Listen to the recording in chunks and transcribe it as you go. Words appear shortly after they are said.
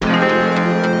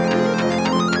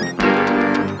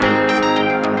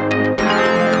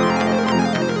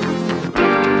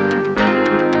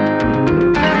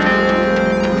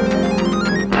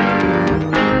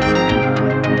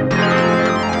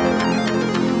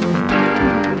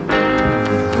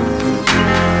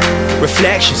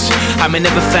reflections. I may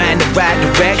never find the right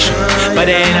direction, but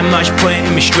there ain't much point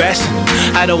in me stressing.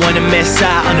 I don't wanna miss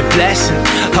out on the blessing.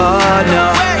 Oh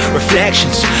no,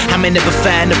 reflections. I may never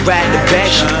find the right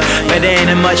direction, but there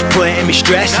ain't much point in me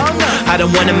stressing. I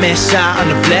don't wanna miss out on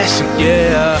the blessing.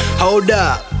 Yeah, hold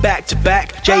up. Back to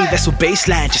back, J Vessel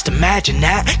baseline, just imagine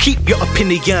that. Keep your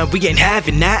opinion, we ain't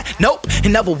having that. Nope,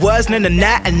 in other words, none of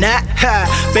that and that. Ha,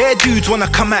 bad dudes wanna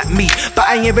come at me, but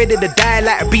I ain't ready to die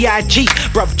like a B.I.G.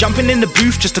 Bruv, jumping in the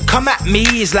booth just to come at me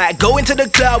is like going to the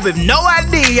club with no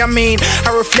ID. I mean,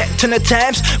 I reflect on the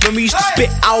times when we used to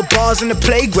spit our bars in the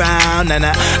playground. And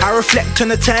I reflect on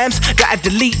the times that I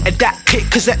deleted that pic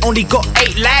cause it only got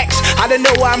 8 likes. I don't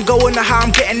know where I'm going or how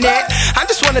I'm getting it. I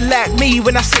just wanna like me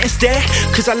when I sit and stare,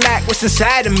 cause I like what's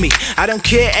inside of me. I don't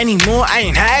care anymore, I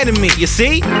ain't hiding me, you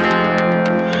see?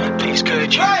 Please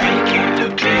could you make it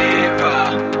look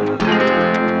clearer?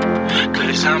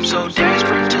 Cause I'm so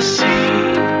desperate to see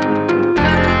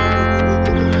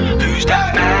who's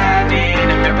that man in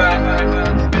the mirror,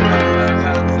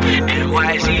 and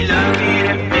why is he looking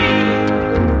at me?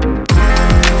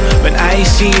 When I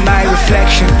see my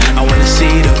reflection, I wanna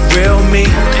see the real me.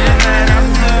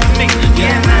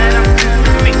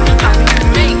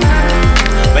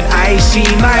 When I see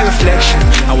my reflection,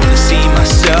 I wanna see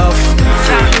myself.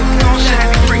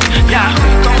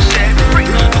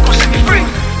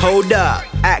 Hold up,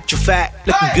 actual fact,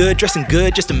 looking good, dressing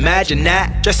good, just imagine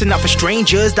that. Dressing up for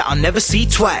strangers that I'll never see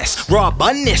twice. Raw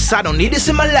abundance, I don't need this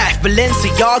in my life.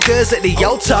 Balenciaga's at the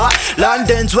altar.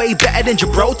 London's way better than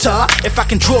Gibraltar. If I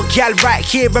can draw a gal right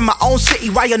here in my own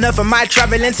city, why on earth am I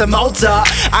traveling to Malta?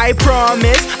 I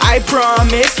promise,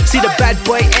 see the bad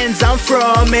boy ends, I'm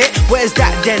from it. Where's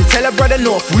that then? Tell a brother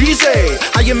North Reezy,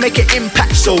 how you make an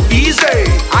impact so easy.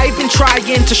 I've been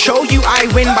trying to show you I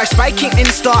win by spiking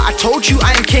Insta. I told you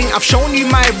I'm king, I've shown you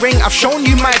my ring, I've shown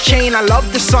you my chain. I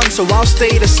love the sun, so I'll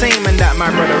stay the same. And that, my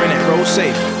brother, in it, roll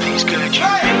safe. Please could you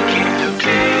make it look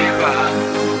clearer?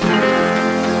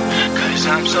 Cause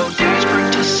I'm so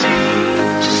desperate to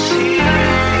see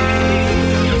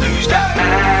who's that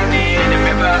man in the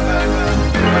mirror,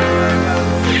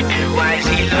 and why is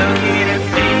he looking at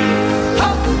me?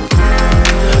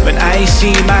 When I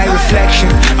see my reflection,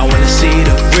 I wanna see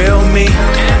the real me.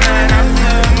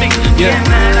 Yeah.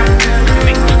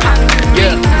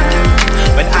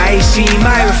 When I see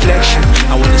my reflection,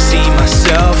 I wanna see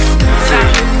myself.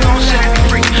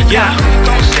 Yeah.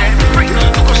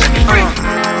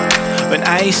 When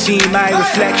I see my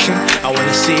reflection, I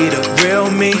wanna see the real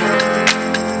me.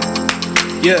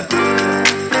 Yeah.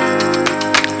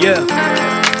 Yeah.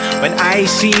 When I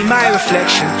see my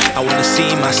reflection, I wanna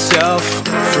see myself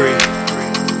free.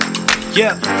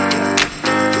 Yeah.